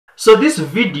So this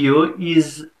video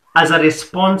is as a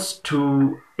response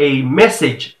to a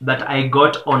message that I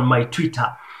got on my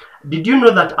Twitter. Did you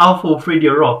know that Alpha Wolf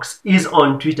Radio Rocks is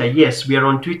on Twitter? Yes, we are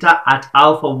on Twitter at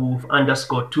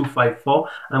alphawolf_254.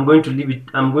 I'm going to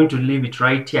leave it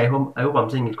right here. I hope I'm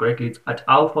saying it correctly. It's at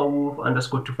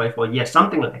alphawolf_254. Yes,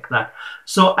 something like that.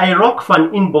 So a rock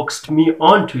fan inboxed me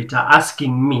on Twitter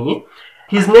asking me.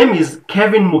 His name is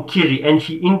Kevin Mukiri, and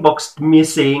he inboxed me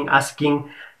asking,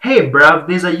 "Hey bruv,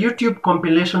 there's a YouTube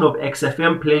compilation of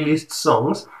XFM playlist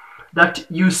songs that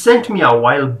you sent me a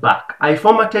while back. I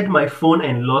formatted my phone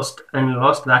and lost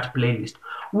that playlist.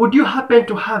 Would you happen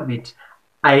to have it?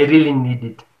 I really need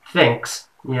it. Thanks."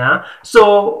 Yeah.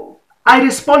 So I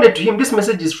responded to him. This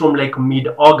message is from like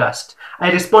mid-August.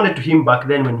 I responded to him back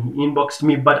then when he inboxed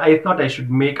me, but I thought I should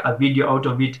make a video out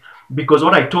of it because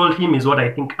what I told him is what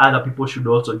I think other people should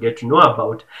also get to know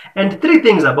about. And 3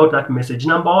 things about that message.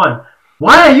 Number 1,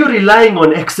 why are you relying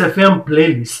on XFM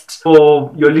playlists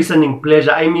for your listening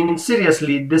pleasure? I mean,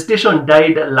 seriously, the station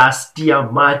died last year,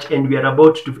 March, and we are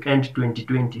about to end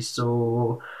 2020.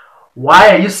 So why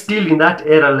are you still in that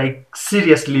era? Like,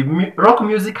 seriously, rock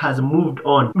music has moved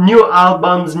on. New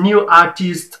albums, new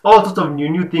artists, all sorts of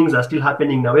new things are still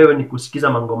happening now. Wewe ni kusikiza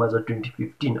mangoma za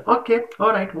 2015. Okay,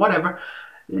 alright, whatever.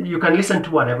 You can listen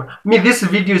to whatever. This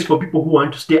video is for people who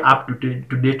want to stay up to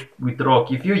date with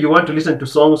rock. If you want to listen to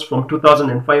songs from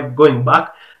 2005 going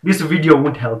back, this video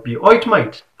won't help you. Or it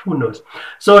might. Who knows?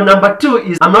 So number 2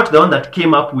 is, I'm not the one that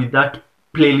came up with that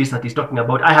playlist that he's talking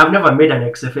about. I have never made an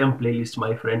XFM playlist,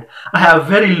 my friend. I have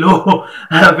very low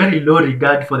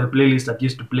regard for the playlist that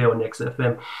used to play on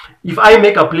XFM. If I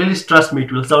make a playlist, trust me,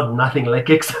 it will sound nothing like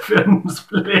XFM's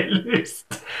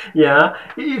playlist. Yeah.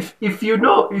 If you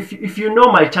know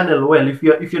my channel well, if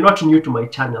you're not new to my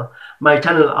channel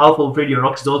Alpha Wolf Radio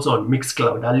Rocks is also on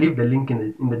Mixcloud. I'll leave the link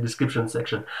in the description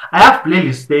section. I have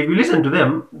playlists there. If you listen to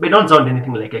them, they don't sound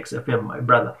anything like XFM, my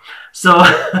brother. So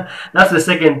that's the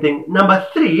second thing. Number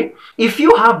 3, if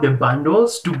you have the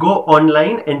bundles to go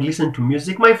online and listen to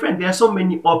music, my friend, there are so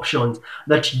many options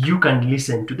that you can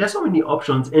listen to. There are so many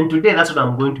options, and today that's what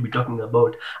I'm going to be talking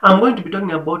about. I'm going to be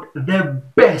talking about the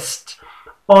best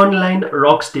online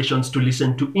rock stations to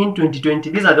listen to in 2020.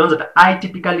 These are the ones that I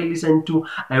typically listen to.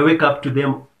 I wake up to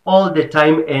them all the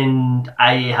time, and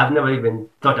I have never even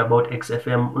thought about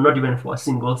XFM, not even for a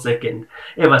single second,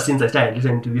 ever since I started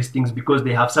listening to these things, because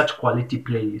they have such quality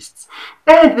playlists.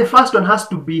 And the first one has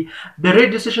to be the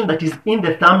radio station that is in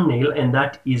the thumbnail, and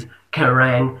that is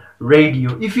Kerrang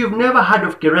Radio. If you've never heard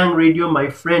of Kerrang Radio, my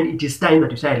friend, it is time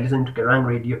that you start listening to Kerrang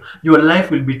Radio. Your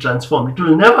life will be transformed. It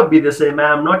will never be the same.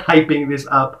 I am not hyping this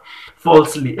up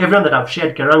falsely. Everyone that I've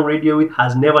shared Kerrang Radio with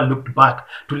has never looked back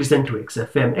to listen to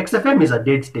XFM. XFM is a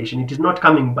dead station. It is not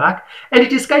coming back, and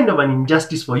it is kind of an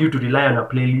injustice for you to rely on a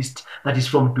playlist that is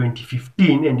from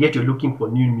 2015 and yet you're looking for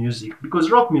new music, because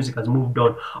rock music has moved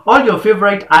on. All your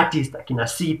favorite artists, like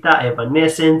Sita,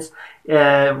 Evanescence,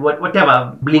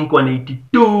 whatever,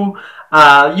 Blink-182,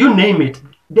 you name it.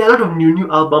 There are a lot of new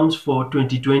albums for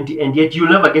 2020, and yet you'll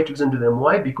never get to listen to them.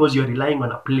 Why? Because you're relying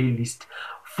on a playlist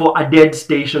for a dead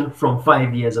station from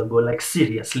 5 years ago. Like,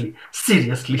 seriously,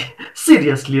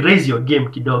 raise your game,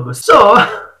 kidogo. So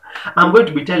I'm going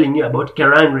to be telling you about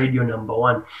Kerrang Radio number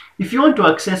 1. If you want to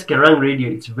access Kerrang Radio,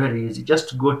 it's very easy.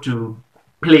 Just go to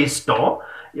Play Store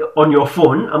on your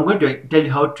phone. I'm going to tell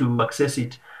you how to access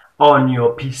it on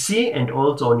your PC and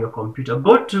also on your computer.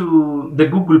 Go to the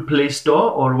Google Play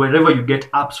Store or wherever you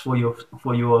get apps for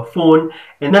your phone,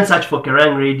 and then search for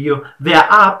Kerrang Radio. Their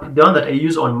app, the one that I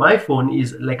use on my phone,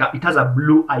 is like it has a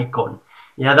blue icon.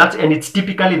 Yeah, and it's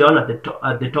typically the one at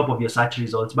the top of your search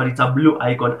results, but it's a blue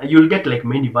icon. You'll get like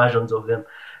many versions of them.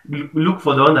 Look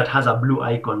for the one that has a blue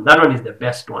icon. That one is the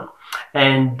best one.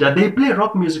 And they play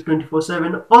rock music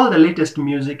 24/7, all the latest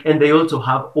music, and they also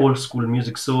have old school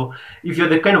music. So if you're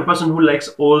the kind of person who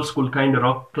likes old school kind of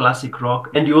rock, classic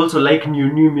rock, and you also like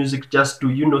new music just to,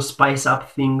 you know, spice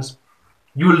up things,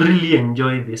 you'll really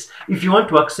enjoy this. If you want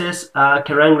to access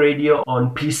Kerrang Radio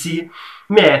on PC,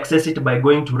 may I access it by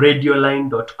going to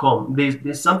radioline.com.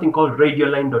 There's something called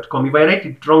radioline.com. If I write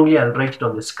it wrongly, I'll write it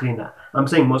on the screen. I'm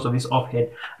saying most of this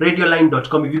offhead.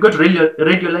 Radioline.com. If you go to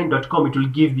radioline.com, it will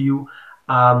give you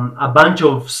a bunch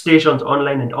of stations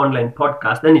online and online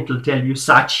podcasts. Then it will tell you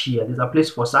search here. There's a place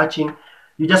for searching.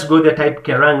 You just go there, type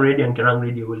Kerrang Radio, and Kerrang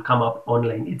Radio will come up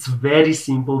online. It's very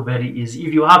simple, very easy.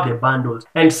 If you have the bundles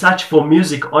and search for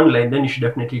music online, then you should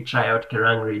definitely try out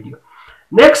Kerrang Radio.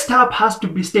 Next up has to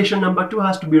be station number 2,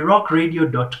 has to be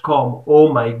rockradio.com.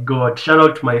 Oh my god, shout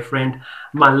out to my friend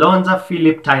Malonza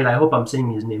Philip Tyler. I hope I'm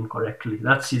saying his name correctly.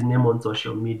 That's his name on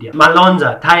social media.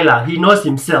 Malonza Tyler, he knows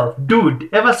himself. Dude,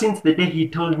 ever since the day he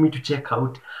told me to check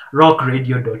out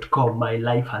rockradio.com, my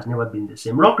life has never been the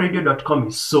same. Rockradio.com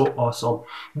is so awesome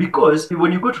because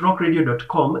when you go to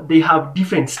rockradio.com, they have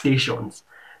different stations.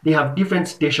 They have different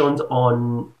stations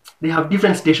on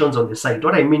the site.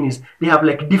 What I mean is they have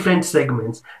like different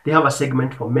segments. They have a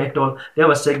segment for metal, they have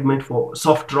a segment for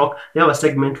soft rock, they have a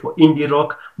segment for indie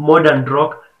rock, modern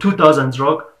rock, 2000s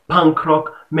rock, punk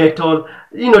rock, metal,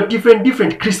 you know,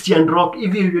 different Christian rock,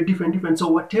 even different. So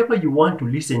whatever you want to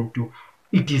listen to,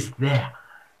 it is there.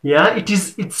 Yeah,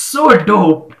 it's so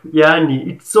dope. Yani,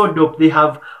 it's so dope. They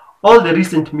have all the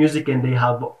recent music and they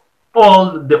have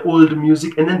all the old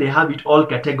music, and then they have it all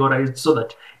categorized so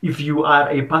that if you are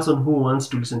a person who wants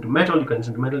to listen to metal, you can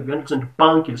listen to metal. If you want to listen to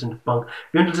punk, you listen to punk. If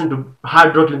you want to listen to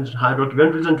hard rock, you listen to hard rock. If you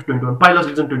want to listen to 21 Pilots,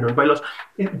 you listen to 21 Pilots.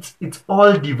 It's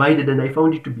all divided, and I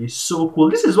found it to be so cool.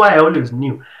 This is why I always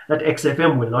knew that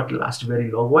XFM will not last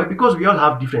very long. Why? Because we all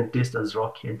have different tastes as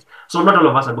rock heads, so not all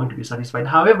of us are going to be satisfied.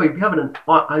 However, if you have an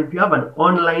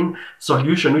online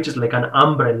solution which is like an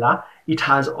umbrella, it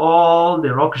has all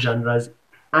the rock genres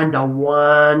under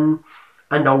one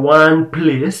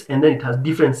place, and then it has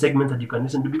different segments that you can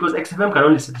listen to, because XFM can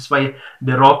only satisfy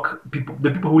the rock people, the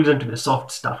people who listen to the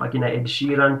soft stuff, like Ed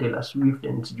Sheeran, Taylor Swift,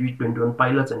 and 21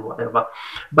 Pilots and whatever.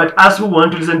 But us who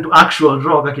want to listen to actual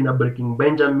rock, like Breaking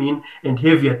Benjamin, and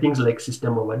heavier things like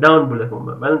System of a Down, Bullet for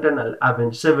My Valentine,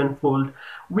 Avenged Sevenfold,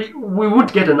 we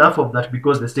would get enough of that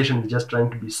because the station is just trying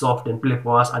to be soft and play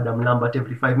for us Adam Lambert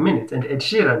every 5 minutes and Ed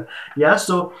Sheeran. Yeah,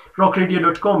 so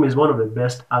rockradio.com is one of the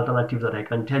best alternatives that I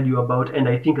can tell you about, and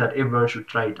I think that everyone should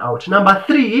try it out. Number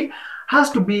 3 has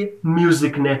to be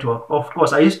MYUZIQ NETWORK. Of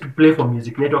course, I used to play for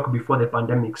MYUZIQ NETWORK before the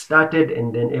pandemic started,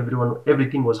 and then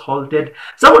everything was halted.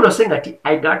 Someone was saying that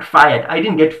I got fired. I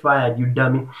didn't get fired, you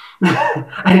dummy.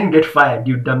 I didn't get fired,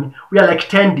 you dummy. We are like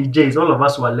 10 DJs. All of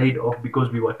us were laid off because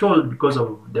we were told, because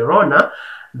of the Rona,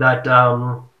 that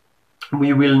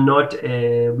we will not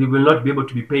be able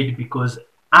to be paid because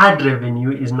ad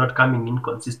revenue is not coming in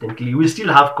consistently. We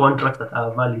still have contracts that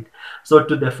are valid. So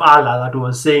to the fella that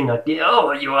was saying that,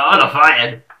 oh, you are all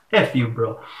fired, F you,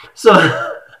 bro. So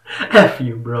F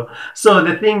you, bro. So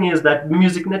the thing is that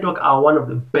MYUZIQ NETWORK are one of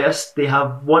the best. They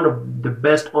have one of the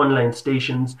best online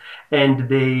stations, and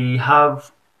they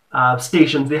have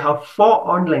stations. They have 4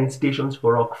 online stations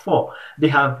for rock. 4. They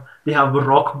have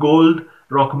Rock Gold,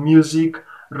 Rock Music.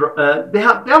 They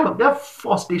have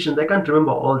 4 stations. I can't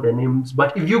remember all their names,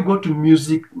 but if you go to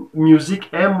MYUZIQ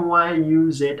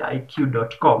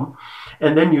MYUZIQ.com,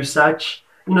 and then you search,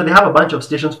 you know, they have a bunch of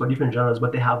stations for different genres,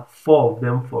 but they have 4 of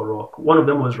them for rock. One of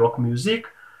them was Rock Music,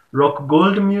 Rock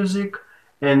Gold Music,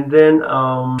 and then 2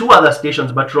 other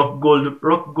stations, but Rock Gold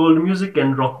Music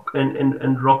and Rock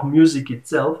Music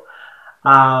itself.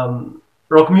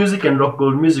 Rock Music and Rock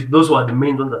Gold Music, those were the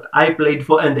main ones that I played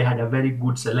for, and they had a very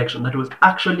good selection that was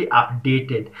actually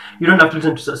updated. You don't have to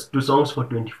listen to songs for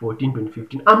 2014,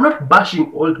 2015. I'm not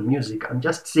bashing old music. I'm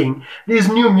just saying there's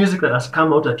new music that has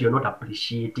come out that you're not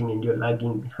appreciating and you're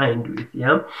lagging behind with.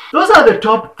 Yeah, those are the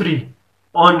top 3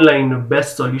 online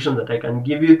best solutions that I can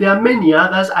give you. There are many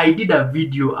others. I did a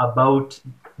video about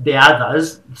the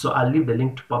others, so I'll leave the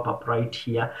link to pop up right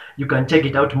here. You can check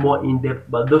it out more in depth,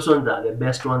 but those ones are the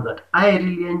best ones that I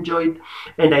really enjoyed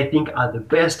and I think are the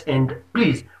best, and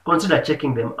please consider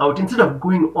checking them out instead of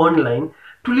going online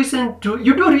to listen to.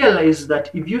 You do realize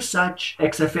that if you search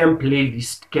XFM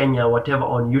playlist Kenya whatever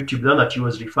on YouTube, the one that you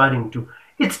was referring to,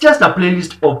 it's just a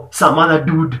playlist of some other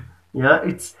dude. Yeah,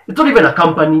 it's not even a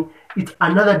company, it's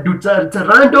another dude. It's a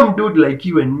random dude like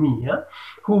you and me, yeah,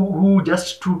 who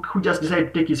just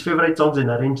decided to take his favorite songs and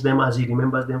arrange them as he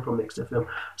remembers them from XFM.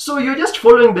 So you're just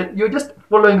following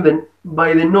them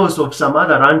by the nose of some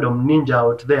other random ninja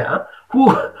out there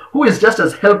who is just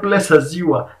as helpless as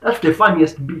you are. That's the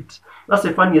funniest bit. That's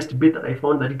the funniest bit that I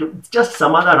found, that it's just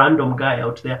some other random guy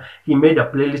out there. He made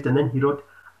a playlist and then he wrote,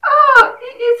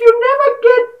 if you never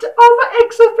get over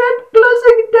XFM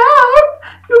closing down,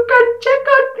 you can check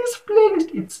out this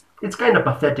playlist. It's kind of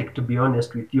pathetic, to be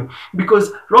honest with you,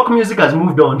 because rock music has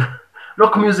moved on.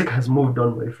 Rock music has moved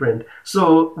on, my friend.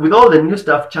 So with all the new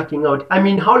stuff chucking out, I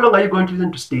mean, how long are you going to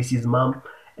listen to Stacy's Mom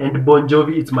and Bon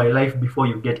Jovi, It's My Life, before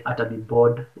you get utterly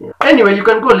bored? Yeah. Anyway, you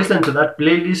can go listen to that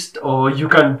playlist, or you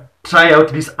can try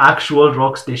out these actual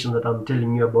rock stations that I'm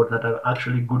telling you about that are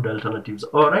actually good alternatives.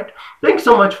 Alright, thanks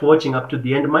so much for watching up to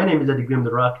the end. My name is Edygrim,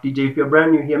 the Rock DJ. If you're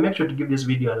brand new here, make sure to give this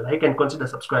video a like and consider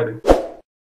subscribing.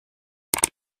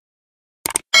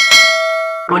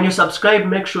 When you subscribe,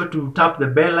 make sure to tap the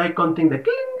bell icon thing, the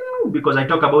cling, because I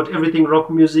talk about everything rock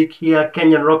music here,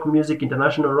 Kenyan rock music,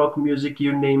 international rock music,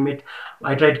 you name it.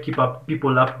 I try to keep up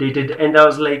people updated. And I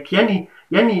was like, Yani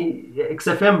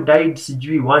XFM died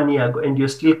sijui 1 year ago, and you're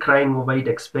still crying over it,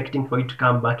 expecting for it to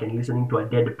come back and listening to a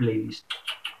dead playlist.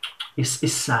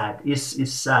 It's sad.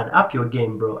 It's sad. Up your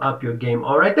game, bro. Up your game.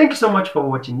 All right. Thank you so much for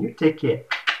watching. You take care.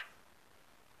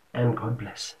 And God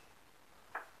bless.